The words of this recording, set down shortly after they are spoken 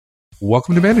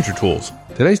Welcome to Manager Tools.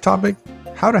 Today's topic,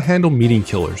 how to handle meeting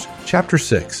killers. Chapter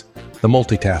 6, the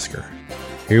multitasker.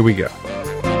 Here we go.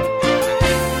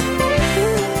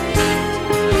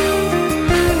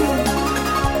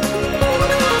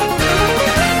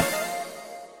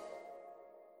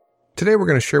 Today we're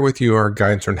going to share with you our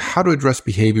guidance on how to address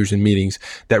behaviors in meetings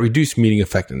that reduce meeting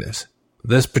effectiveness.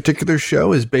 This particular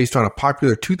show is based on a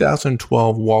popular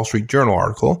 2012 Wall Street Journal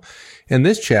article, and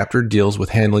this chapter deals with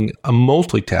handling a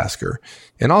multitasker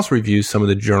and also reviews some of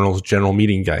the journal's general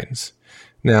meeting guidance.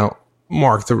 Now,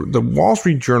 Mark, the Wall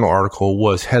Street Journal article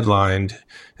was headlined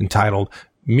entitled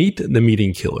Meet the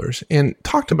Meeting Killers and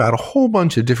talked about a whole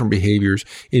bunch of different behaviors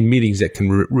in meetings that can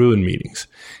ruin meetings.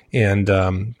 And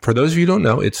for those of you who don't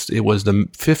know, it was the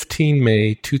 15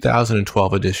 May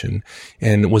 2012 edition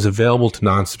and was available to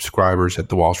non-subscribers at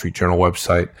the Wall Street Journal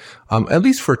website, at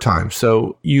least for a time.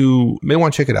 So you may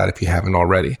want to check it out if you haven't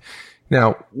already.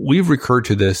 Now, we've recurred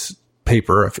to this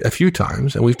paper a few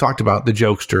times, and we've talked about the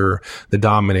jokester, the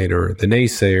dominator, the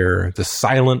naysayer, the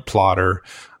silent plotter,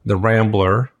 the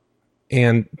rambler.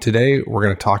 And today we're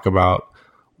going to talk about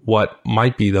what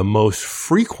might be the most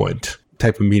frequent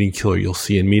type of meeting killer you'll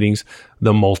see in meetings,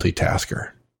 the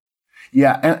multitasker.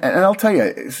 Yeah, and I'll tell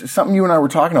you, something you and I were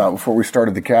talking about before we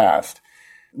started the cast.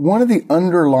 One of the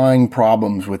underlying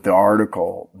problems with the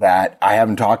article that I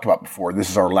haven't talked about before, this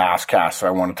is our last cast, so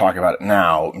I want to talk about it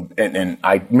now. And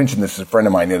I mentioned this to a friend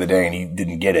of mine the other day, and he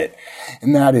didn't get it.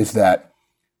 And that is that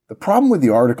the problem with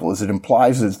the article is it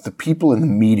implies that it's the people in the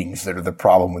meetings that are the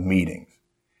problem with meetings.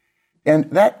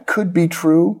 And that could be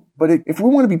true, but if we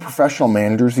want to be professional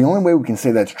managers, the only way we can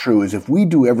say that's true is if we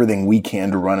do everything we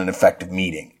can to run an effective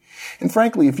meeting. And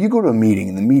frankly, if you go to a meeting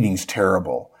and the meeting's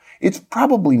terrible, it's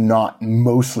probably not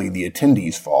mostly the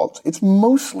attendees' fault. It's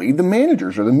mostly the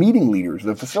managers or the meeting leaders,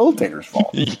 the facilitators' fault.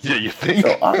 Yeah, you think?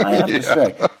 So I have to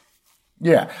say,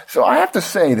 so I have to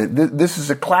say that this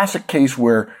is a classic case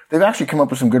where they've actually come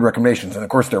up with some good recommendations, and of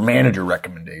course they're manager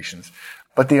recommendations.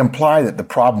 But they imply that the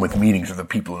problem with meetings are the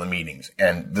people in the meetings.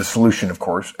 And the solution, of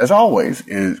course, as always,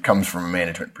 comes from a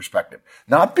management perspective.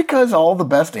 Not because all the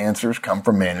best answers come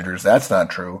from managers. That's not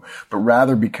true. But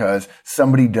rather because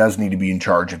somebody does need to be in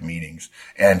charge of meetings.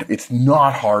 And it's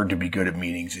not hard to be good at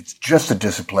meetings. It's just a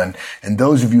discipline. And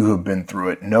those of you who have been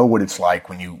through it know what it's like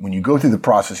when you go through the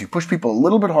process. You push people a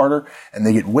little bit harder and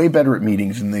they get way better at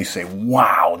meetings and they say,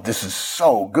 wow, this is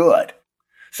so good.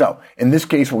 So in this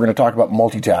case, we're going to talk about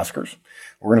multitaskers.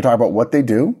 We're going to talk about what they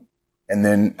do and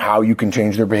then how you can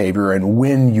change their behavior and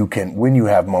when you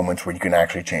have moments where you can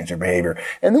actually change their behavior.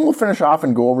 And then we'll finish off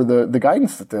and go over the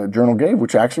guidance that the journal gave,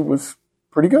 which actually was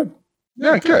pretty good.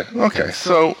 Yeah, good. Okay.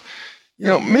 So,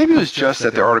 maybe it was just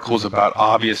that the article was about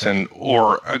obvious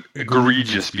or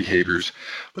egregious behaviors,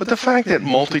 but the fact that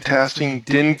multitasking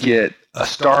didn't get a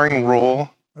starring role,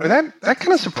 that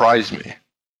kind of surprised me.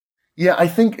 Yeah, I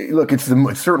think, look, it's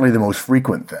certainly the most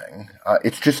frequent thing.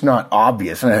 It's just not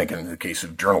obvious. And I think in the case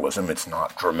of journalism, it's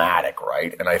not dramatic,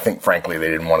 right? And I think, frankly, they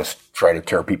didn't want to try to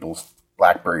tear people's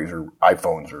BlackBerries or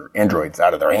iPhones or Androids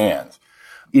out of their hands.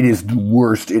 It is the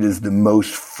worst. It is the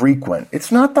most frequent.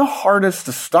 It's not the hardest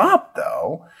to stop,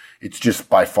 though. It's just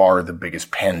by far the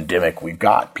biggest pandemic we've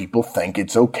got. People think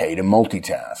it's okay to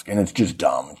multitask, and it's just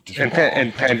dumb. It's just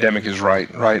and pandemic is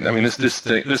right? I mean, this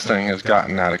thing has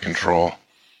gotten out of control.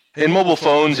 And mobile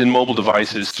phones and mobile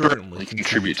devices certainly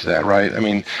contribute to that, right? I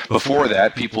mean, before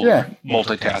that, people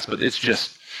multitask, but it's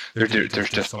just, there's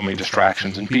just so many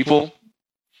distractions, and people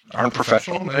aren't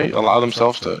professional. They allow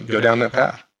themselves to go down that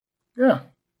path. Yeah.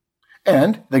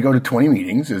 And they go to 20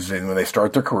 meetings when they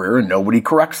start their career and nobody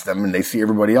corrects them and they see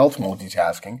everybody else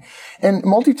multitasking. And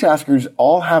multitaskers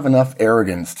all have enough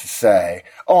arrogance to say,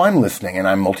 oh, I'm listening and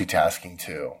I'm multitasking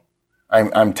too.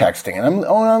 I'm texting and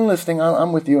I'm listening.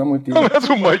 I'm with you. Oh, that's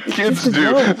what my kids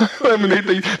do. I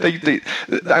mean,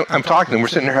 I'm talking to them. We're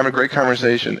sitting there having a great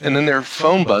conversation, and then their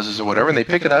phone buzzes or whatever, and they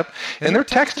pick it up, and they're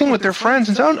texting with their friends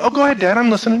and say, "Oh, go ahead, Dad, I'm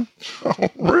listening." Oh,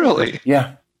 really?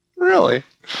 Yeah. Really?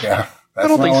 Yeah. That's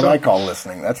not what I call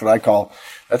listening. That's what I call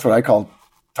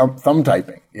thumb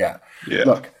typing. Yeah.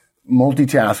 Look,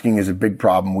 multitasking is a big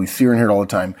problem. We see it and hear it all the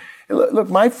time. Look,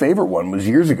 my favorite one was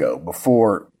years ago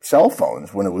before cell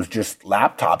phones, when it was just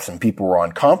laptops and people were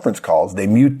on conference calls. They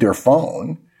mute their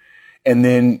phone and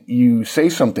then you say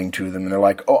something to them and they're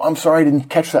like, oh, I'm sorry, I didn't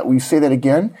catch that. Will you say that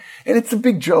again? And it's a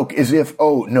big joke as if,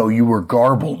 oh, no, you were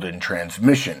garbled in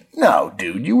transmission. No,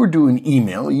 dude, you were doing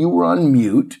email. You were on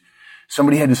mute.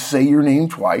 Somebody had to say your name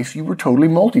twice. You were totally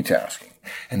multitasking.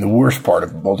 And the worst part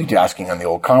of multitasking on the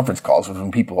old conference calls was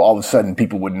when all of a sudden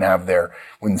people wouldn't have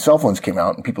when the cell phones came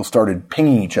out and people started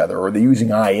pinging each other, or they're using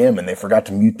IM and they forgot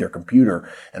to mute their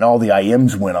computer and all the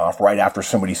IMs went off right after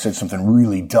somebody said something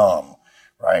really dumb,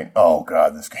 right? Oh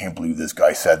God, can't believe this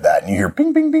guy said that. And you hear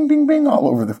ping, ping, ping, ping, ping all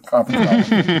over the conference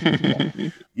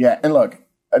call. Yeah. And look,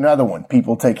 another one,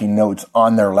 people taking notes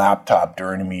on their laptop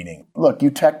during a meeting. Look,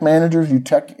 you tech managers, you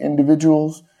tech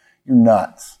individuals, you're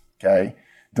nuts. Okay.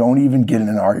 Don't even get in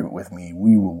an argument with me.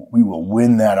 We will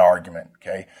win that argument.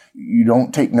 Okay. You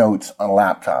don't take notes on a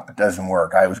laptop. It doesn't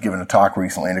work. I was giving a talk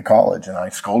recently into college and I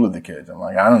scolded the kids. I'm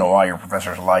like, I don't know why your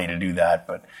professors allow you to do that,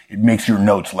 but it makes your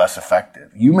notes less effective.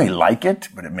 You may like it,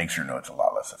 but it makes your notes a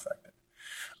lot less effective.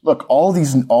 Look, all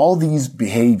these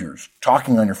behaviors,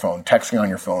 talking on your phone, texting on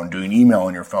your phone, doing email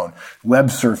on your phone, web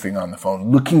surfing on the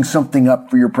phone, looking something up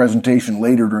for your presentation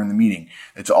later during the meeting.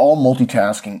 It's all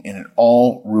multitasking and it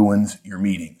all ruins your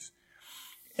meetings.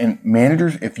 And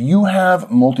managers, if you have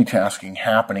multitasking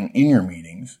happening in your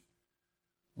meetings,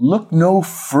 look no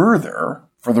further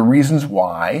for the reasons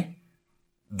why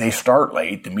the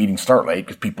meetings start late,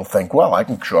 because people think, well, I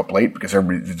can show up late because they're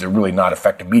really not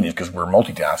effective meetings because we're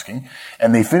multitasking,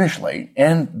 and they finish late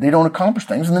and they don't accomplish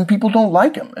things, and then people don't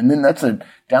like them. And then that's a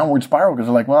downward spiral because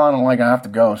they're like, well, I have to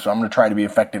go, so I'm going to try to be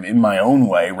effective in my own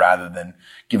way rather than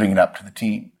giving it up to the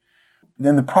team.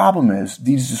 Then the problem is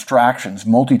these distractions,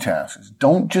 multitasks,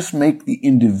 don't just make the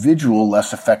individual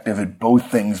less effective at both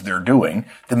things they're doing,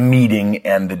 the meeting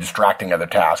and the distracting other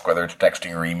task, whether it's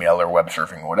texting or email or web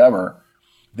surfing or whatever.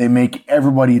 They make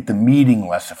everybody at the meeting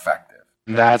less effective.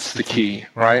 That's the key,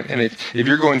 right? And if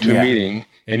you're going to a meeting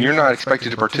and you're not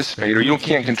expected to participate or you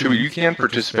can't contribute, you can't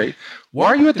participate, why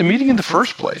are you at the meeting in the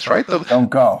first place, right? Don't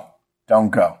go.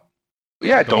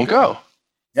 Yeah, don't go.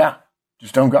 Yeah,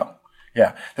 just don't go.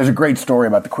 Yeah, there's a great story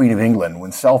about the Queen of England.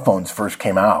 When cell phones first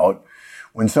came out,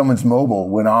 when someone's mobile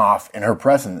went off in her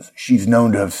presence, she's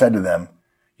known to have said to them,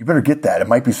 you better get that. It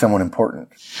might be someone important.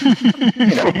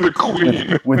 The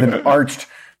Queen.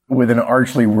 With an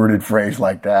archly worded phrase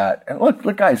like that. And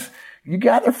look, guys, you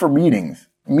gather for meetings.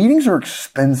 Meetings are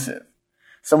expensive.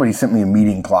 Somebody sent me a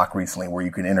meeting clock recently where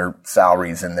you can enter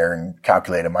salaries in there and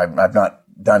calculate them. I've not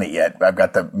done it yet. I've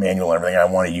got the manual and everything. I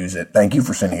want to use it. Thank you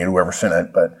for sending it, whoever sent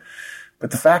it. But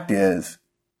the fact is,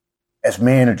 as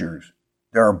managers,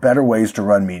 there are better ways to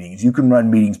run meetings. You can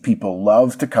run meetings people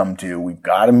love to come to. We've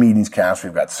got a meetings cast.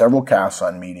 We've got several casts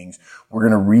on meetings. We're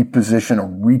going to reposition or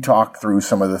re-talk through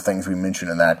some of the things we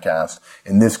mentioned in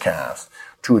this cast,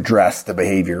 to address the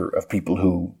behavior of people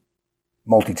who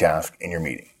multitask in your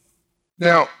meeting.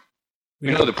 Now,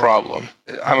 we know the problem.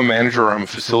 I'm a manager or I'm a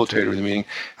facilitator of the meeting.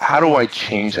 How do I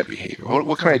change that behavior?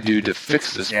 What can I do to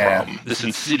fix this problem, this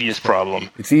insidious problem?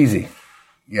 It's easy.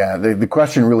 Yeah, the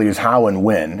question really is how and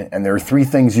when, and there are three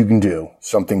things you can do.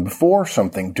 Something before,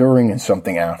 something during, and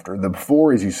something after. The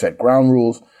before is you set ground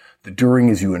rules, the during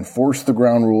is you enforce the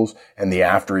ground rules, and the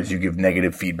after is you give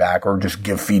negative feedback or just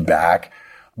give feedback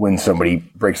when somebody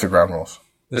breaks the ground rules.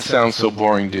 This sounds so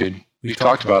boring, dude. We've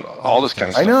talked about all this kind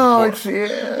of stuff.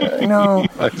 I know.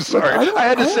 I'm sorry. I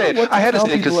had to say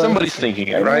it because somebody's thinking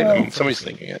it, right? I mean, somebody's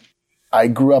thinking it. I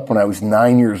grew up when I was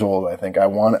 9 years old. I think I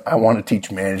want to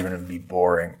teach management and be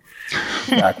boring.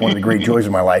 In fact, one of the great joys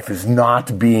of my life is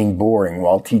not being boring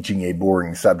while teaching a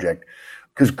boring subject.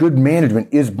 Because good management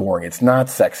is boring. It's not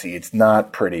sexy. It's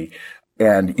not pretty.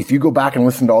 And if you go back and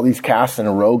listen to all these casts in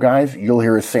a row, guys, you'll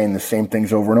hear us saying the same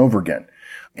things over and over again.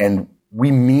 And we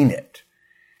mean it.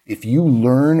 If you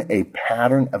learn a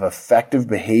pattern of effective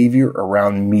behavior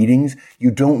around meetings,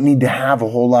 you don't need to have a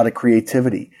whole lot of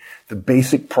creativity. The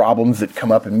basic problems that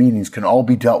come up in meetings can all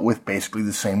be dealt with basically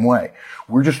the same way.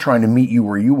 We're just trying to meet you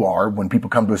where you are when people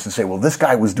come to us and say, well, this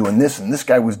guy was doing this and this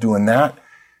guy was doing that.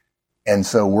 And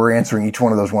so we're answering each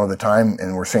one of those one at a time,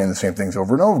 and we're saying the same things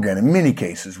over and over again in many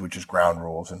cases, which is ground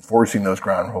rules, enforcing those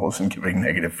ground rules and giving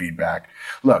negative feedback.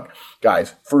 Look,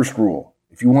 guys, first rule,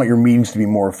 if you want your meetings to be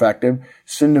more effective,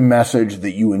 send a message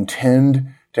that you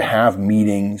intend to have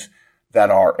meetings that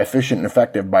are efficient and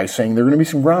effective by saying there are going to be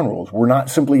some ground rules. We're not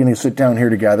simply going to sit down here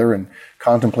together and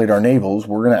contemplate our navels.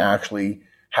 We're going to actually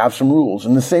have some rules.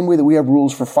 In the same way that we have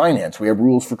rules for finance, we have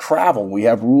rules for travel, we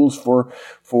have rules for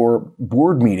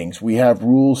board meetings, we have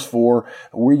rules for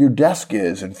where your desk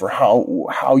is and for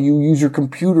how you use your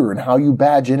computer and how you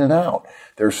badge in and out.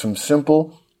 There's some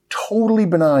simple, totally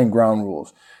benign ground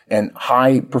rules, and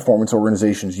high performance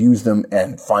organizations use them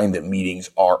and find that meetings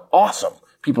are awesome.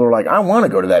 People are like, I want to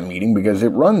go to that meeting because it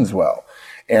runs well.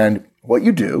 And what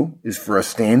you do is for a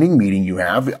standing meeting you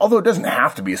have, although it doesn't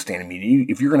have to be a standing meeting,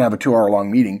 if you're going to have a 2-hour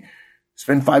long meeting,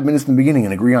 Spend 5 minutes in the beginning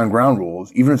and agree on ground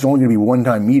rules, even if it's only going to be a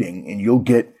one-time meeting, and you'll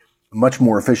get a much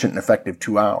more efficient and effective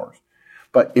 2 hours.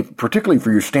 But particularly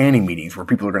for your standing meetings where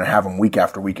people are going to have them week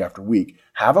after week after week,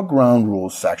 have a ground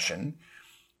rules section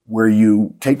where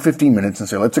you take 15 minutes and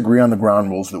say, let's agree on the ground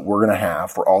rules that we're going to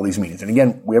have for all these meetings. And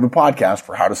again, we have a podcast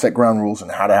for how to set ground rules and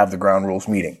how to have the ground rules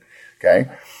meeting. Okay.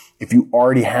 If you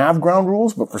already have ground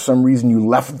rules, but for some reason you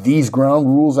left these ground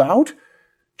rules out,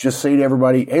 just say to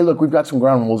everybody, hey, look, we've got some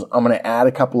ground rules. I'm going to add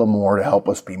a couple of more to help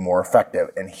us be more effective.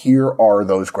 And here are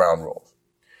those ground rules.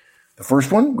 The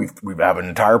first one, we have an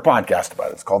entire podcast about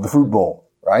it. It's called the fruit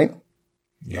bowl, right?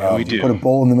 Yeah, we do. Put a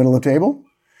bowl in the middle of the table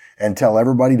and tell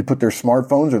everybody to put their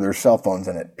smartphones or their cell phones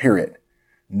in it, period.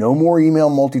 No more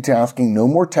email multitasking, no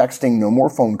more texting, no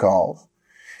more phone calls.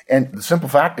 And the simple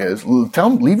fact is, tell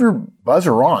them, leave your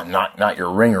buzzer on, not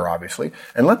your ringer, obviously,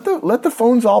 and let the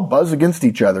phones all buzz against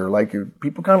each other. Like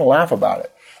people kind of laugh about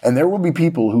it. And there will be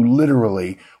people who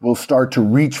literally will start to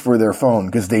reach for their phone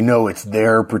because they know it's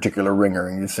their particular ringer.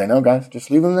 And you just say, no, guys,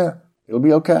 just leave them there. It'll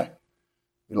be okay.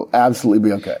 It'll absolutely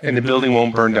be okay. And the building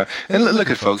won't burn down. And look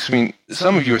at folks. I mean,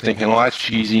 some of you are thinking, well, that's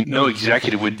cheesy. No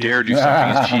executive would dare do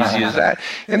something as cheesy as that.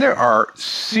 And there are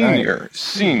senior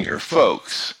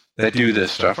folks that do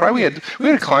this stuff, right? We had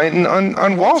a client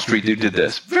on Wall Street who did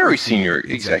this. Very senior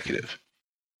executive.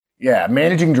 Yeah,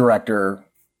 managing director,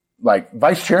 like a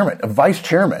vice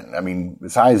chairman. I mean,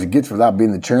 as high as it gets without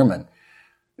being the chairman.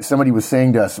 Somebody was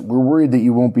saying to us, we're worried that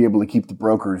you won't be able to keep the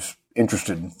brokers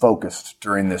interested and focused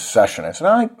during this session. I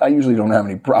said, I usually don't have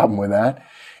any problem with that.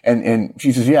 And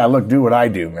she says, yeah, look, do what I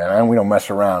do, man. We don't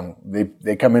mess around.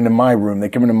 They come into my room. They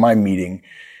come into my meeting.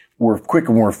 We're quick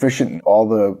and we're efficient. And all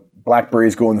the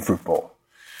blackberries go in the fruit bowl.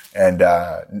 And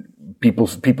people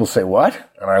say,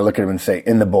 what? And I look at them and say,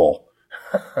 in the bowl.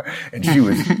 And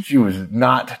she was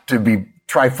not to be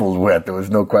trifled with. There was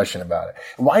no question about it.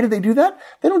 And why do they do that?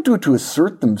 They don't do it to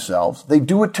assert themselves. They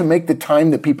do it to make the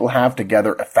time that people have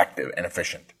together effective and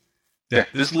efficient. Yeah,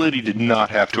 this lady did not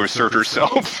have to assert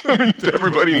herself.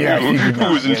 Everybody knew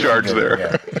who was in charge there.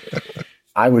 Yeah.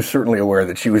 I was certainly aware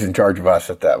that she was in charge of us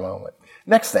at that moment.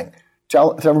 Next thing,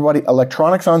 tell everybody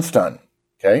electronics on stun.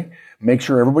 Okay? Make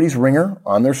sure everybody's ringer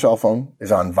on their cell phone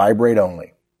is on vibrate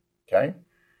only. Okay?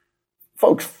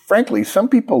 Folks, frankly, some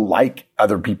people like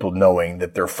other people knowing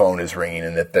that their phone is ringing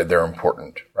and that they're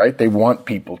important, right? They want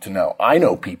people to know. I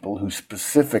know people who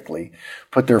specifically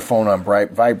put their phone on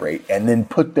vibrate and then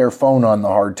put their phone on the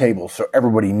hard table so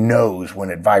everybody knows when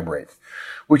it vibrates,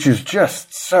 which is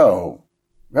just so,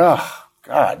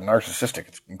 narcissistic.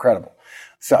 It's incredible.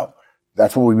 So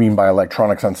that's what we mean by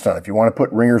electronics on stun. If you want to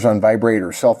put ringers on vibrate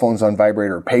or cell phones on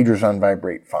vibrate or pagers on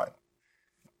vibrate, fine.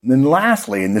 And then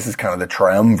lastly, and this is kind of the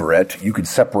triumvirate, you could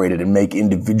separate it and make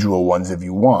individual ones if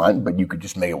you want, but you could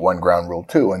just make it one ground rule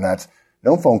too, and that's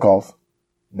no phone calls,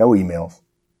 no emails,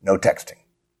 no texting.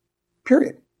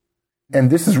 Period.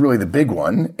 And this is really the big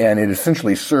one, and it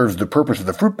essentially serves the purpose of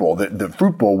the fruit bowl. The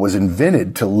fruit bowl was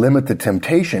invented to limit the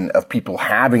temptation of people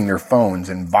having their phones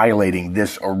and violating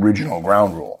this original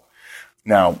ground rule.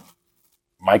 Now,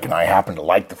 Mike and I happen to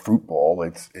like the fruit bowl.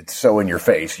 It's so in your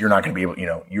face. You're not going to be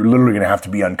able, you're literally going to have to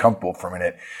be uncomfortable for a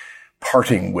minute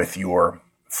parting with your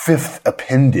fifth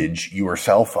appendage, your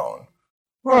cell phone.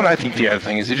 Well, and I think the other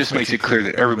thing is it just makes it clear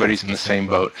that everybody's in the same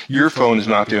boat. Your phone is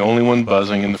not the only one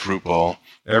buzzing in the fruit bowl.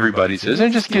 Everybody's is.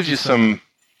 And it just gives you some,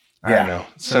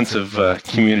 sense of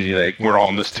community, like we're all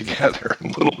in this together a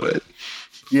little bit.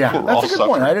 Yeah, that's a good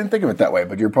point. I didn't think of it that way,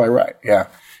 but you're probably right. Yeah.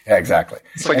 Yeah, exactly.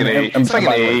 It's like an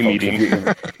AA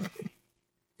meeting.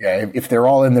 If they're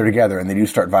all in there together and they do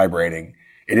start vibrating,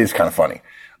 it is kind of funny.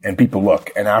 And people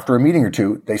look, and after a meeting or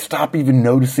two, they stop even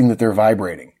noticing that they're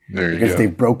vibrating. Because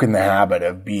they've broken the habit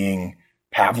of being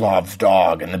Pavlov's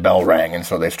dog and the bell rang, and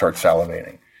so they start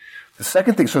salivating. The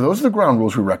second thing, so those are the ground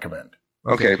rules we recommend.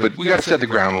 Okay, but we got to set the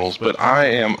ground rules, but I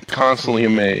am constantly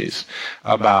amazed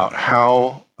about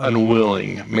how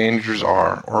unwilling managers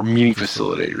are, or meeting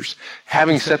facilitators,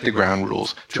 having set the ground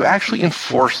rules, to actually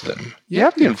enforce them. You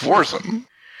have to enforce them.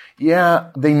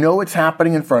 Yeah, they know it's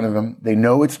happening in front of them. They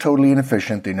know it's totally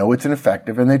inefficient. They know it's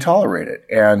ineffective, and they tolerate it.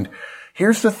 And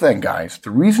here's the thing, guys. The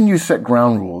reason you set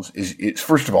ground rules is, it's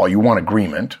first of all, you want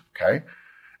agreement, okay?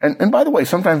 And by the way,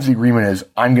 sometimes the agreement is,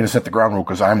 I'm going to set the ground rule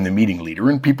because I'm the meeting leader,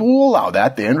 and people will allow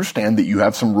that. They understand that you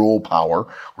have some role power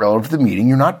relative to the meeting.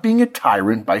 You're not being a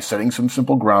tyrant by setting some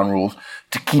simple ground rules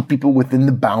to keep people within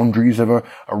the boundaries of a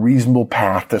reasonable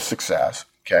path to success,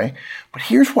 okay? But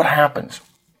here's what happens.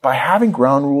 By having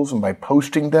ground rules and by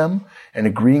posting them and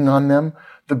agreeing on them,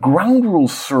 the ground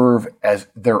rules serve as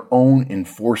their own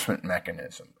enforcement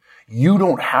mechanism. You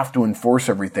don't have to enforce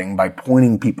everything by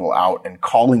pointing people out and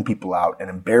calling people out and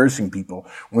embarrassing people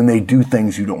when they do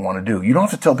things you don't want to do. You don't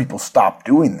have to tell people stop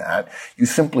doing that. You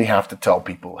simply have to tell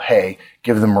people, hey,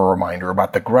 give them a reminder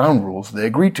about the ground rules they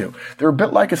agreed to. They're a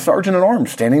bit like a sergeant at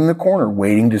arms standing in the corner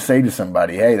waiting to say to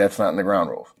somebody, hey, that's not in the ground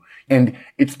rules. And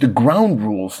it's the ground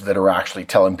rules that are actually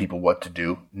telling people what to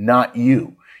do, not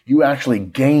you. You actually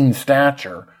gain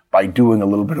stature by doing a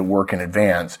little bit of work in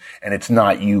advance, and it's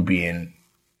not you being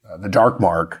the dark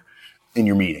mark in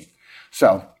your meeting.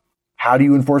 So how do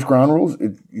you enforce ground rules?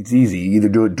 It's easy. You either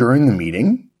do it during the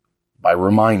meeting by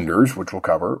reminders, which we'll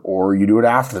cover, or you do it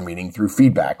after the meeting through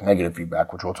feedback, negative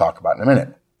feedback, which we'll talk about in a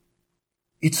minute.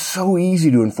 It's so easy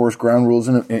to enforce ground rules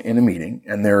in a meeting,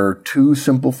 and there are two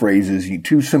simple phrases,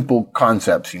 two simple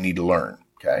concepts you need to learn,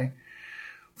 okay?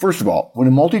 First of all, when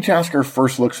a multitasker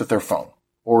first looks at their phone,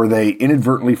 or they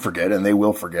inadvertently forget, and they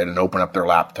will forget and open up their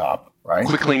laptop, right?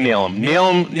 Quickly nail them.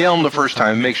 Nail them the first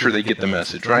time. Make sure they get the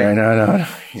message, right? No.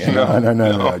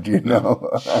 Do you know?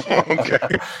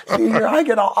 Okay. See, I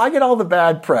get all the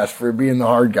bad press for being the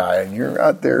hard guy, and you're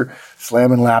out there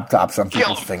slamming laptops on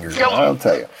people's fingers. I'll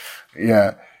tell you.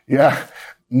 Yeah.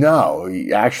 No,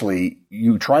 actually,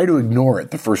 you try to ignore it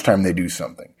the first time they do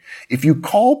something. If you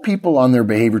call people on their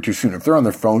behavior too soon, if they're on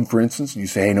their phone, for instance, and you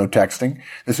say, hey, no texting,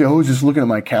 they say, oh, I was just looking at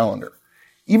my calendar.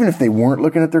 Even if they weren't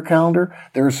looking at their calendar,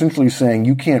 they're essentially saying,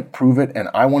 you can't prove it, and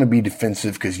I want to be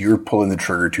defensive because you're pulling the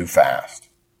trigger too fast.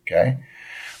 Okay?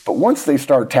 But once they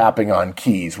start tapping on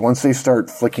keys, once they start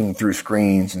flicking through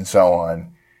screens and so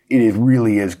on, it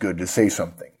really is good to say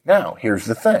something. Now, here's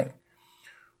the thing.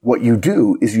 What you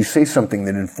do is you say something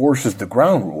that enforces the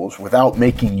ground rules without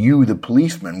making you the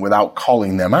policeman, without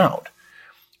calling them out.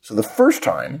 So the first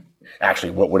time,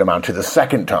 actually what would amount to the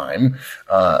second time,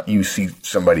 you see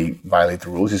somebody violate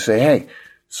the rules, you say, hey,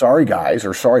 sorry guys,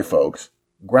 or sorry folks,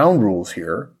 ground rules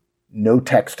here, no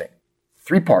texting.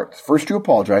 3 parts. First you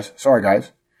apologize, sorry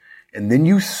guys, and then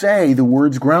you say the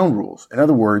words ground rules. In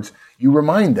other words, you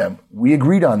remind them, we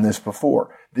agreed on this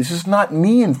before. This is not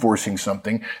me enforcing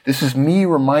something. This is me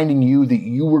reminding you that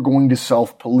you were going to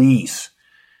self-police.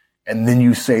 And then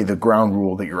you say the ground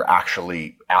rule that you're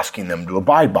actually asking them to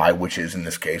abide by, which is, in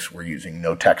this case, we're using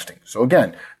no texting. So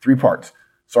again, 3 parts.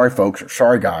 Sorry, folks, or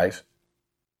sorry, guys.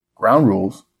 Ground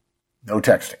rules, no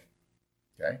texting.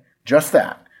 Okay? Just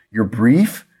that. You're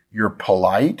brief, you're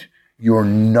polite, you're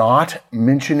not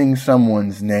mentioning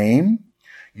someone's name,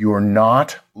 you're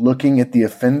not looking at the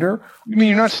offender. You mean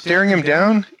you're not staring him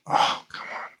down? Oh, come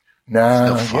on.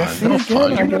 No fun. No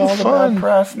fun. I get all the bad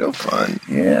press. No fun.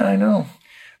 Yeah, I know.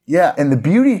 Yeah, and the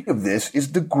beauty of this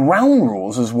is the ground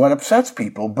rules is what upsets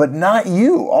people, but not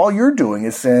you. All you're doing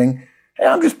is saying, hey,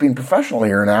 I'm just being professional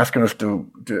here and asking us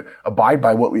to abide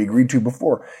by what we agreed to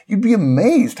before. You'd be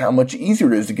amazed how much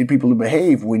easier it is to get people to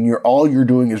behave when all you're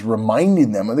doing is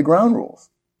reminding them of the ground rules.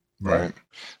 Right.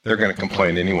 They're going to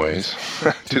complain anyways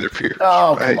to their peers.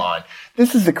 Oh, right? Come on.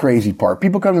 This is the crazy part.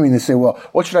 People come to me and they say, well,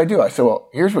 what should I do? I say, well,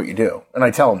 here's what you do. And I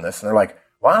tell them this and they're like,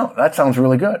 wow, that sounds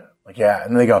really good. Like, yeah.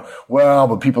 And then they go, well,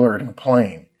 but people are going to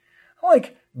complain. I'm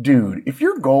like, dude, if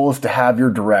your goal is to have your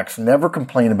directs never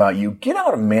complain about you, get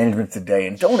out of management today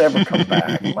and don't ever come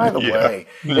back. By the way,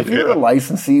 if you're a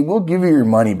licensee, we'll give you your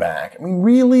money back. I mean,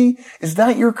 really? Is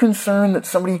that your concern that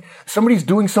somebody's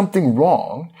doing something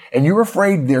wrong and you're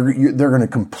afraid they're going to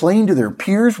complain to their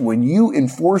peers when you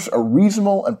enforce a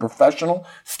reasonable and professional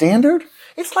standard?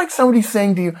 It's like somebody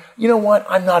saying to you, you know what?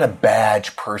 I'm not a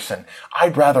badge person.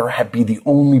 I'd rather be the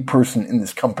only person in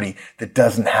this company that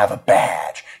doesn't have a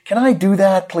badge. Can I do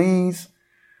that, please?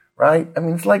 Right? I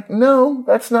mean, it's like, no,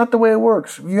 that's not the way it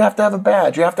works. You have to have a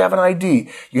badge. You have to have an ID.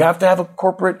 You have to have a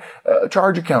corporate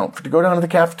charge account to go down to the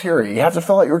cafeteria. You have to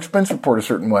fill out your expense report a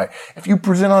certain way. If you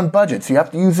present on budgets, you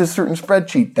have to use this certain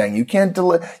spreadsheet thing. You can't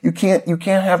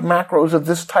have macros of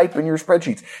this type in your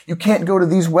spreadsheets. You can't go to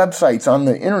these websites on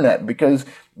the internet because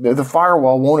the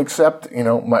firewall won't accept,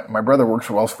 my brother works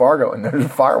for Wells Fargo and there's a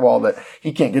firewall that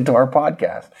he can't get to our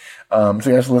podcast. So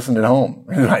he has to listen at home.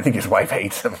 I think his wife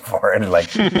hates him for it.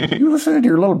 Like, you listening to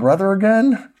your little brother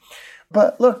again?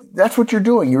 But look, that's what you're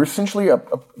doing. You're essentially,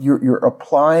 you're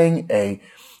applying a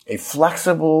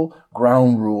flexible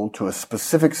ground rule to a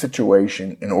specific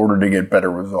situation in order to get better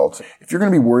results. If you're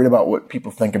going to be worried about what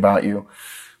people think about you,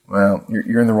 well,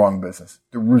 you're in the wrong business.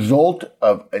 The result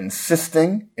of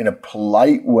insisting in a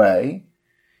polite way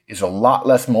is a lot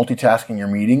less multitasking your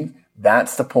meeting.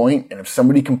 That's the point. And if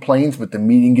somebody complains but the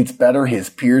meeting gets better, his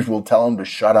peers will tell him to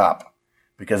shut up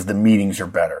because the meetings are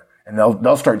better. And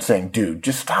they'll start saying, dude,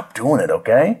 just stop doing it,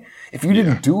 okay? If you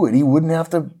didn't do it, he wouldn't have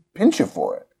to pinch you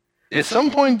for it. At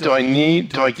some point, do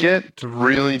I get to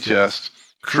really just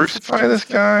crucify this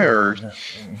guy, or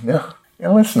no,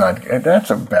 let's not. That's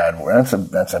a bad word.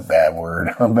 That's a bad word.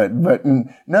 but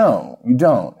no, you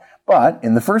don't. But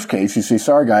in the first case, you say,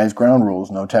 sorry guys, ground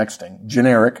rules, no texting.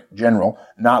 Generic, general,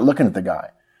 not looking at the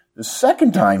guy. The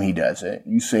second time he does it,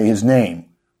 you say his name,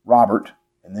 Robert,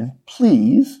 and then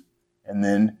please, and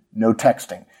then no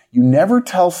texting. You never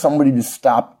tell somebody to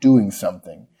stop doing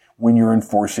something when you're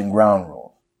enforcing ground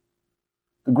rules.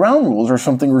 The ground rules are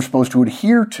something we're supposed to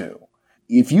adhere to.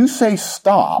 If you say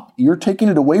stop, you're taking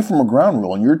it away from a ground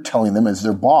rule and you're telling them as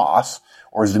their boss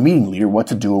or as the meeting leader what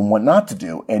to do and what not to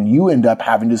do. And you end up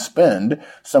having to spend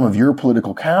some of your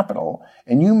political capital,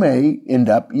 and you may end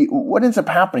up, what ends up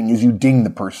happening is you ding the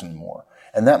person more.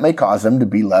 And that may cause them to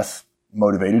be less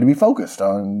motivated to be focused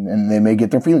on, and they may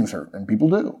get their feelings hurt, and people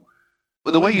do.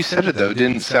 Well, the way you said it, though,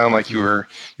 didn't sound like you were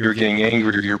getting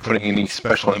angry or you were putting any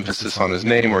special emphasis on his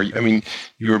name, or, I mean,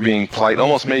 you were being polite,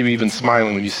 almost maybe even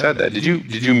smiling when you said that. Did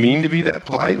you mean to be that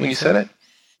polite when you said it?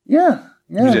 Yeah.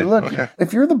 Look,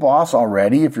 If you're the boss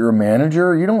already, if you're a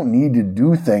manager, you don't need to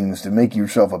do things to make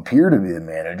yourself appear to be the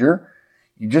manager.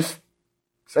 You just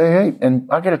say, hey, and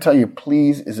I got to tell you,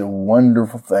 please is a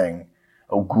wonderful thing,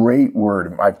 a great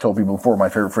word. I've told people before, my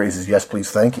favorite phrase is yes, please,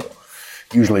 thank you.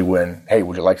 Usually when, hey,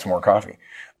 would you like some more coffee?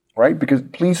 Right? Because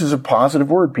please is a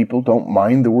positive word. People don't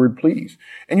mind the word please.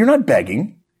 And you're not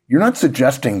begging. You're not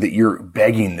suggesting that you're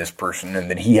begging this person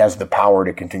and that he has the power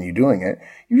to continue doing it.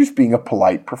 You're just being a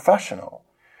polite professional.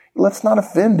 Let's not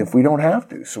offend if we don't have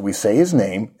to. So we say his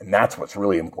name, and that's what's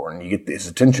really important. You get his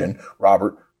attention.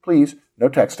 Robert, please, no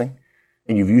texting.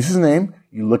 And you've used his name.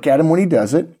 You look at him when he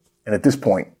does it. And at this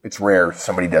point, it's rare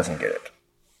somebody doesn't get it.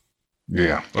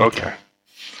 Yeah. Okay.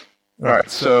 All right.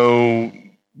 So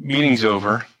meeting's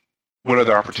over. What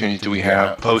other opportunities do we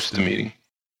have post the meeting?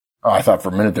 Oh, I thought for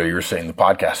a minute there you were saying the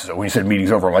podcast is over. When you said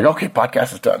meeting's over, I'm like, okay,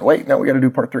 podcast is done. Wait, no, we got to do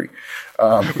part 3.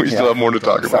 We still have more to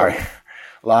talk about. Sorry.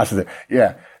 Lots of it.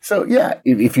 Yeah. So yeah,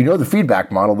 if you know the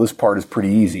feedback model, this part is pretty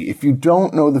easy. If you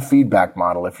don't know the feedback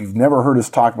model, if you've never heard us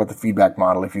talk about the feedback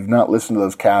model, if you've not listened to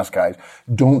those cast guys,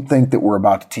 don't think that we're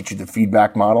about to teach you the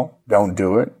feedback model. Don't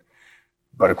do it.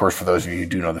 But of course, for those of you who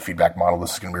do know the feedback model,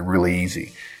 this is going to be really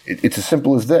easy. It's as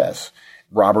simple as this.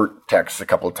 Robert texts a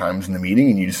couple of times in the meeting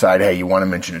and you decide, hey, you want to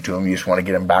mention it to him. You just want to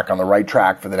get him back on the right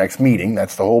track for the next meeting.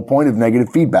 That's the whole point of negative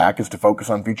feedback, is to focus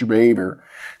on future behavior.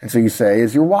 And so you say,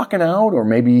 as you're walking out, or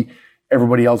maybe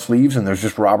everybody else leaves and there's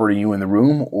just Robert and you in the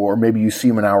room, or maybe you see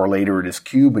him an hour later at his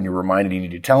cube and you're reminded you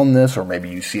need to tell him this, or maybe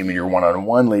you see him in your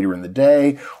one-on-one later in the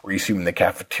day, or you see him in the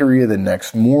cafeteria the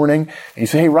next morning and you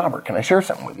say, hey, Robert, can I share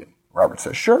something with you? Robert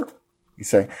says, sure. You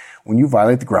say, when you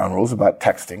violate the ground rules about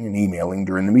texting and emailing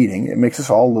during the meeting, it makes us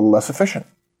all a little less efficient.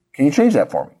 Can you change that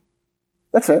for me?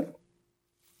 That's it.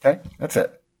 Okay? That's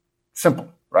it. Simple,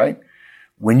 right?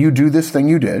 When you do this thing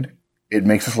you did, it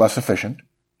makes us less efficient.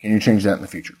 Can you change that in the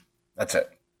future? That's it.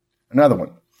 Another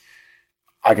one.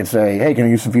 I can say, hey, can I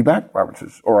use some feedback? Robert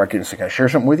says, or I can say, can I share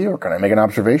something with you? Or can I make an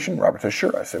observation? Robert says,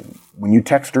 sure. I said, when you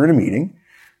text during a meeting,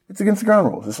 it's against the ground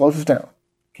rules. It slows us down.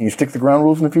 Can you stick to the ground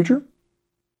rules in the future?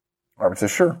 Robert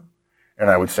says, sure. And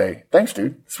I would say, thanks,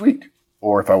 dude. Sweet.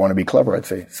 Or if I want to be clever, I'd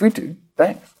say, sweet, dude.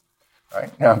 Thanks. All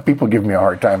right. Now, people give me a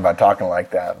hard time about talking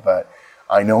like that, but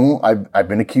I know I've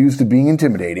been accused of being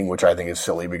intimidating, which I think is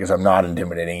silly because I'm not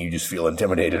intimidating. You just feel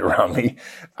intimidated around me.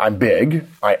 I'm big.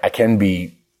 I can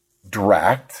be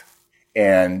direct,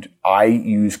 and I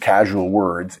use casual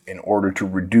words in order to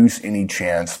reduce any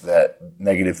chance that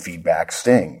negative feedback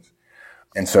stings.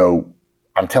 And so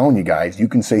I'm telling you guys, you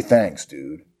can say thanks,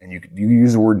 dude. And you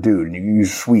use the word dude, and you can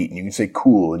use sweet, and you can say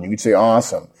cool, and you can say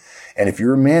awesome. And if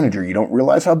you're a manager, you don't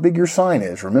realize how big your sign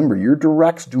is. Remember, your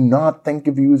directs do not think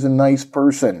of you as a nice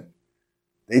person.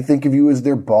 They think of you as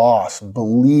their boss.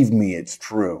 Believe me, it's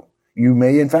true. You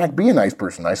may, in fact, be a nice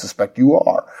person. I suspect you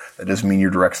are. That doesn't mean your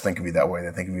directs think of you that way.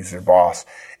 They think of you as their boss.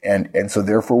 And so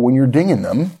therefore, when you're dinging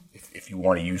them, if you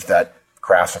want to use that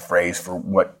crass a phrase for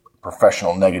what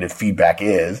professional negative feedback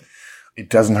is, it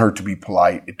doesn't hurt to be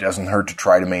polite. It doesn't hurt to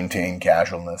try to maintain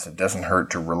casualness. It doesn't hurt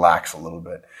to relax a little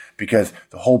bit, because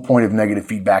the whole point of negative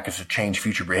feedback is to change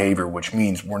future behavior, which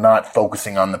means we're not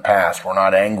focusing on the past. We're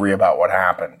not angry about what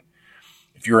happened.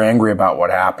 If you're angry about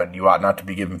what happened, you ought not to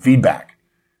be given feedback,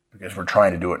 because we're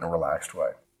trying to do it in a relaxed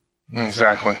way.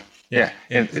 Exactly. Yeah.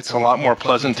 And it's a lot more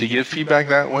pleasant to give feedback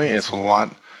that way. It's a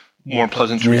lot more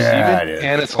pleasant to receive it.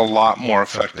 And it's a lot more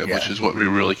effective, which is what we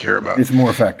really care about. It's more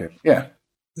effective. Yeah.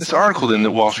 This article in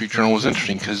the Wall Street Journal was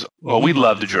interesting because, well, we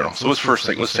love the journal. So let's first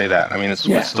thing, let's say that. I mean, it's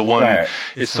the one,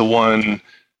 it's the one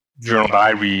journal that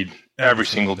I read every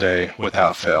single day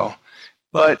without fail.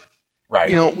 But,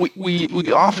 you know,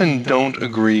 we often don't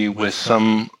agree with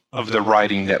some of the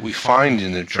writing that we find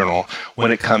in the journal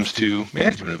when it comes to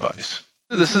management advice.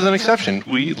 This is an exception.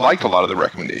 We liked a lot of the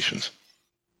recommendations.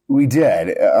 We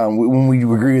did. When we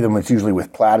agree with them, it's usually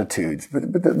with platitudes.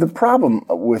 But the problem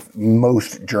with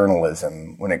most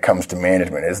journalism when it comes to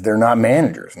management is they're not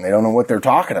managers and they don't know what they're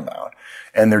talking about.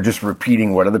 And they're just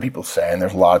repeating what other people say. And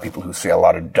there's a lot of people who say a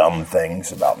lot of dumb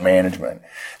things about management.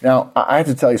 Now, I have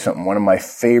to tell you something. One of my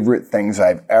favorite things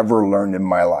I've ever learned in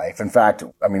my life. In fact,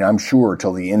 I mean, I'm sure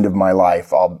till the end of my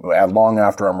life, long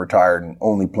after I'm retired and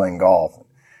only playing golf,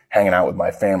 hanging out with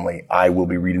my family, I will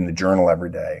be reading the journal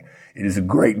every day. It is a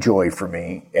great joy for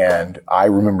me. And I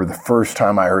remember the first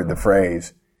time I heard the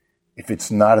phrase, if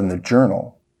it's not in the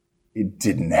journal, it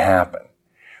didn't happen.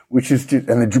 Which is,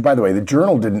 by the way, the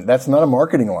journal that's not a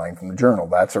marketing line from the journal.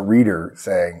 That's a reader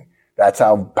saying that's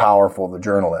how powerful the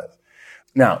journal is.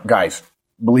 Now, guys,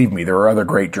 believe me, there are other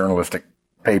great journalistic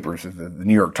papers. The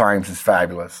New York Times is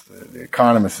fabulous. The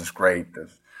Economist is great. The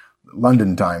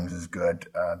London Times is good.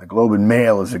 The Globe and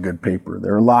Mail is a good paper.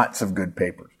 There are lots of good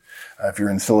papers. If you're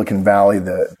in Silicon Valley,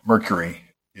 the Mercury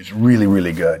is really,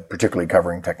 really good, particularly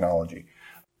covering technology.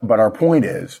 But our point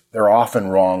is, they're often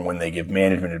wrong when they give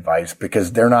management advice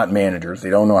because they're not managers.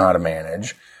 They don't know how to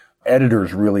manage.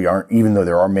 Editors really aren't, even though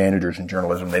there are managers in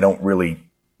journalism, they don't really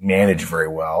manage very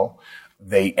well.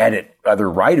 They edit other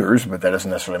writers, but that doesn't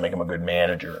necessarily make them a good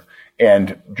manager.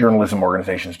 And journalism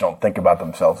organizations don't think about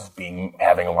themselves as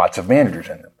having lots of managers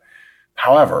in them.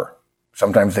 However,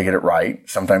 sometimes they get it right.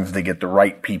 Sometimes they get the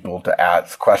right people to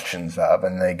ask questions of,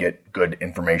 and they get good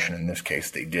information. In this case,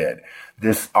 they did.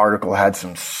 This article had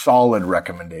some solid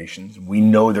recommendations. We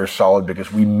know they're solid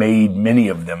because we made many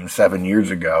of them 7 years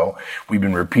ago. We've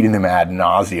been repeating them ad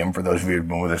nauseum for those of you who've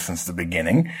been with us since the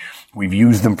beginning. We've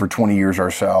used them for 20 years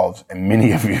ourselves, and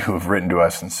many of you have written to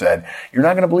us and said, you're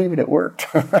not going to believe it, it worked.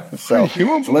 So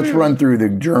let's run through the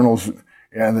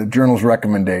journal's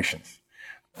recommendations.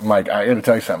 Mike, I got to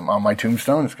tell you something. On my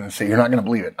tombstone, it's going to say, you're not going to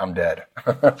believe it. I'm dead.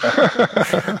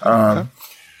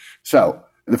 So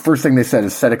the first thing they said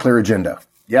is set a clear agenda.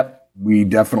 Yep, we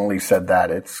definitely said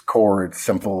that. It's core. It's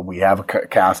simple. We have a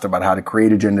cast about how to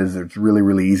create agendas. It's really,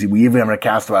 really easy. We even have a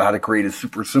cast about how to create a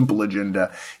super simple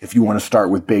agenda if you want to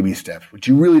start with baby steps, which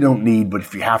you really don't need, but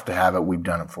if you have to have it, we've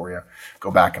done it for you.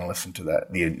 Go back and listen to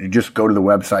that. Just go to the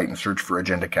website and search for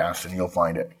Agenda Cast and you'll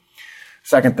find it.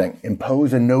 Second thing,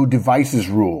 impose a no devices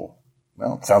rule.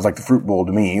 Well, it sounds like the Fruit Bowl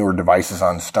to me, or devices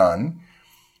on stun.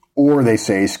 Or they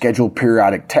say schedule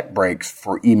periodic tech breaks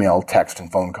for email, text,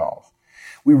 and phone calls.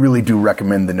 We really do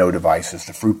recommend the no devices,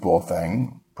 the Fruit Bowl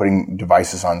thing, putting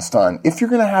devices on stun. If you're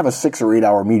going to have a 6 or 8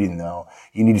 hour meeting, though,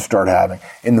 you need to start having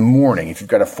in the morning. If you've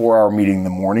got a 4-hour meeting in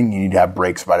the morning, you need to have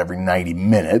breaks about every 90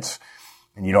 minutes.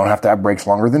 And you don't have to have breaks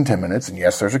longer than 10 minutes. And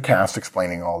yes, there's a cast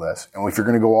explaining all this. And if you're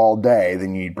going to go all day,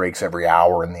 then you need breaks every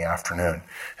hour in the afternoon.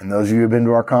 And those of you who have been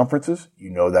to our conferences, you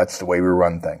know that's the way we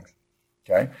run things.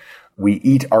 Okay? We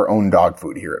eat our own dog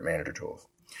food here at Manager Tools.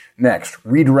 Next,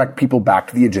 redirect people back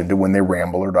to the agenda when they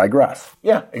ramble or digress.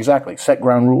 Yeah, exactly. Set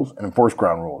ground rules and enforce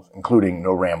ground rules, including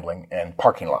no rambling and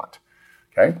parking lot.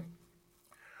 Okay?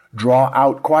 Draw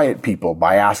out quiet people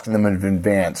by asking them in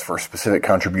advance for a specific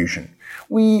contribution.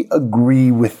 We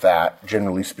agree with that,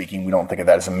 generally speaking. We don't think of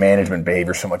that as a management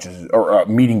behavior so much as, or a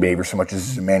meeting behavior so much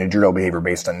as a managerial behavior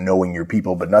based on knowing your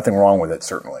people, but nothing wrong with it,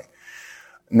 certainly.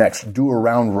 Next, do a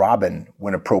round robin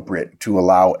when appropriate to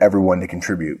allow everyone to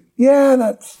contribute. Yeah,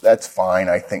 that's fine.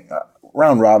 I think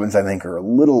round robins, I think, are a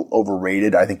little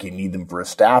overrated. I think you need them for a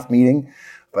staff meeting,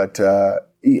 but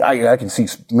I can see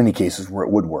many cases where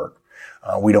it would work.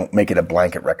 We don't make it a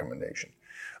blanket recommendation.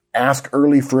 Ask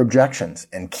early for objections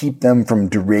and keep them from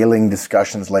derailing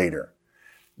discussions later.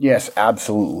 Yes,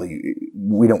 absolutely.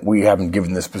 We haven't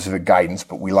given this specific guidance,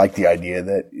 but we like the idea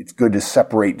that it's good to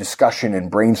separate discussion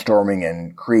and brainstorming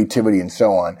and creativity and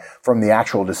so on from the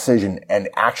actual decision and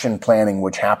action planning,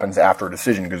 which happens after a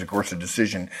decision, because of course a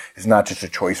decision is not just a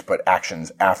choice, but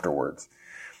actions afterwards.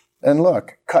 And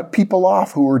look, cut people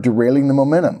off who are derailing the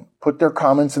momentum. Put their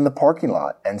comments in the parking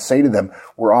lot and say to them,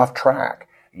 we're off track.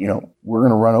 We're going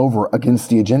to run over against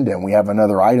the agenda and we have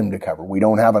another item to cover. We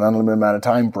don't have an unlimited amount of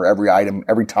time for every item,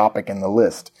 every topic in the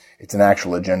list. It's an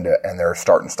actual agenda and there are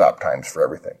start and stop times for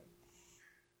everything.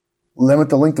 Limit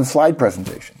the length of slide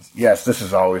presentations. Yes, this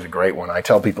is always a great one. I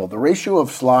tell people the ratio of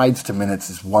slides to minutes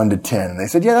is 1 to 10. And they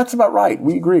said, yeah, that's about right.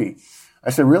 We agree.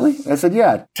 I said, really? I said,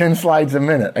 yeah, 10 slides a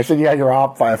minute. I said, yeah, you're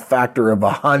off by a factor of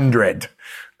 100.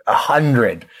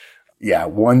 100. Yeah,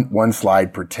 one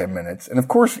slide per 10 minutes. And of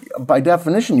course, by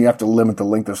definition, you have to limit the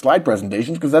length of slide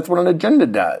presentations because that's what an agenda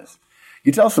does.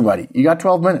 You tell somebody, you got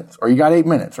 12 minutes, or you got 8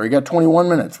 minutes, or you got 21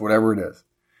 minutes, whatever it is.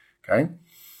 Okay?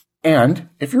 And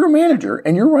if you're a manager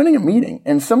and you're running a meeting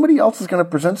and somebody else is going to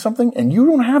present something and you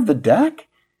don't have the deck,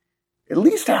 at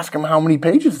least ask them how many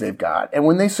pages they've got. And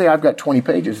when they say, I've got 20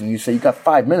 pages, and you say, you've got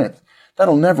 5 minutes,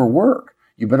 that'll never work.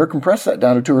 You better compress that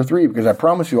down to 2 or 3, because I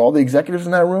promise you all the executives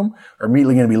in that room are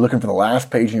immediately going to be looking for the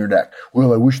last page in your deck.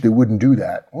 Well, I wish they wouldn't do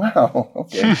that. Well,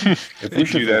 okay. If we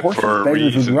should, the horses,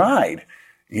 beggars would ride.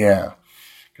 Yeah.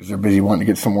 Because they're busy wanting to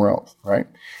get somewhere else, right?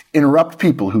 Interrupt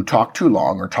people who talk too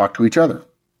long or talk to each other.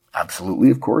 Absolutely,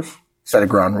 of course. Set a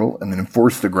ground rule and then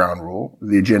enforce the ground rule,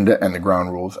 the agenda and the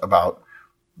ground rules about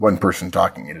one person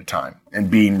talking at a time, and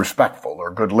being respectful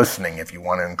or good listening if you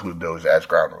want to include those as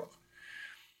ground rules.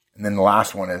 And then the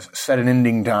last one is set an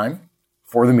ending time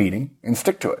for the meeting and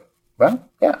stick to it. Well,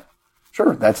 yeah,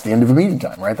 sure. That's the end of a meeting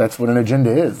time, right? That's what an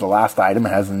agenda is. The last item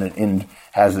has an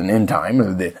end time.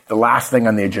 The last thing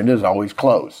on the agenda is always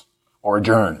close or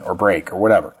adjourn or break or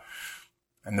whatever.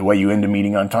 And the way you end a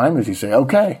meeting on time is you say,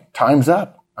 okay, time's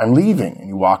up. I'm leaving, and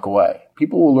you walk away.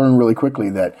 People will learn really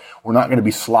quickly that we're not going to be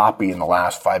sloppy in the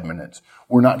last 5 minutes.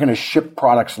 We're not going to ship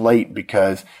products late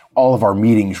because all of our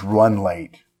meetings run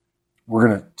late. We're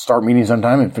going to start meetings on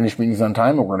time and finish meetings on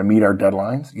time, and we're going to meet our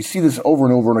deadlines. You see this over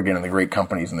and over again in the great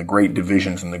companies and the great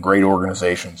divisions and the great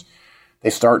organizations.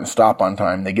 They start and stop on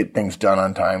time. They get things done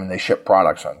on time, and they ship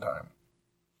products on time.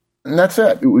 And that's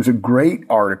it. It was a great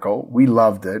article. We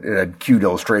loved it. It had cute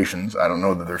illustrations. I don't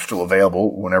know that they're still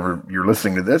available whenever you're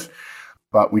listening to this.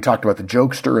 But we talked about the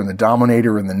jokester and the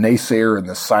dominator and the naysayer and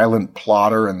the silent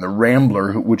plotter and the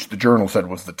rambler, which the journal said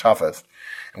was the toughest.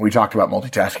 And we talked about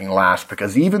multitasking last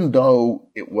because even though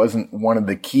it wasn't one of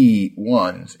the key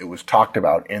ones, it was talked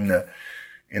about in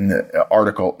the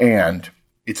article, and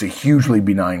it's a hugely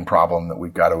benign problem that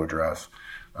we've got to address.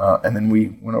 And then we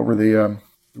went over the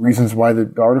reasons why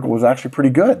the article was actually pretty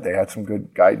good. They had some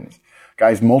good guidance.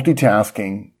 Guys,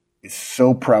 multitasking is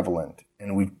so prevalent,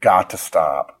 and we've got to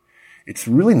stop. It's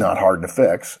really not hard to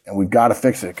fix, and we've got to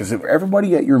fix it, because if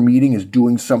everybody at your meeting is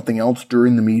doing something else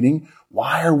during the meeting,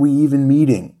 why are we even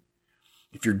meeting?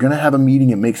 If you're going to have a meeting,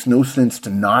 it makes no sense to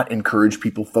not encourage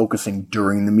people focusing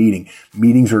during the meeting.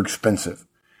 Meetings are expensive.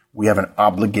 We have an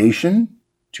obligation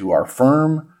to our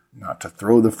firm not to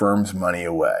throw the firm's money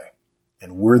away.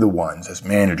 And we're the ones, as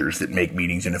managers, that make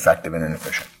meetings ineffective and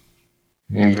inefficient.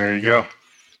 And there you go.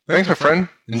 Thanks, my friend.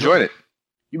 Enjoyed it.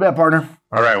 You bet, partner.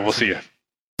 All right, we'll see you.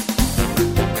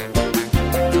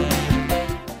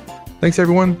 Thanks,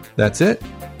 everyone. That's it.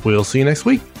 We'll see you next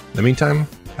week. In the meantime,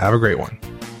 have a great one.